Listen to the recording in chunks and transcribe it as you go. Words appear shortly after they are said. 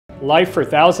Life for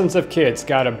thousands of kids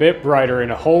got a bit brighter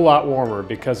and a whole lot warmer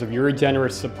because of your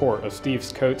generous support of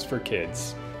Steve's Coats for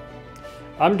Kids.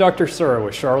 I'm Dr. Sura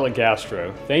with Charlotte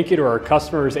Gastro. Thank you to our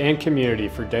customers and community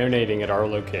for donating at our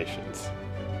locations.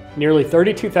 Nearly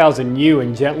 32,000 new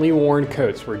and gently worn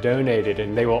coats were donated,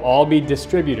 and they will all be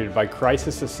distributed by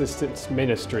Crisis Assistance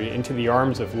Ministry into the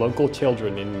arms of local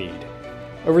children in need.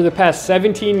 Over the past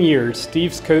 17 years,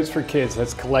 Steve's Coats for Kids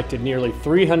has collected nearly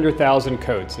 300,000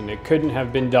 coats, and it couldn't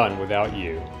have been done without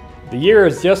you. The year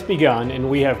has just begun, and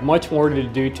we have much more to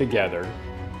do together.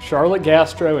 Charlotte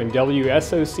Gastro and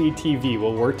WSOC-TV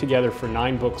will work together for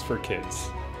 9 books for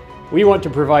kids. We want to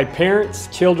provide parents,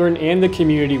 children, and the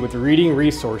community with reading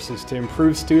resources to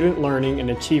improve student learning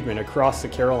and achievement across the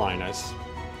Carolinas.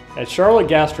 At Charlotte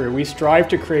Gastro, we strive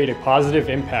to create a positive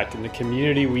impact in the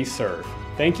community we serve.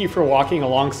 Thank you for walking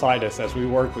alongside us as we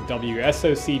work with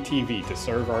WSOC-TV to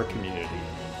serve our community.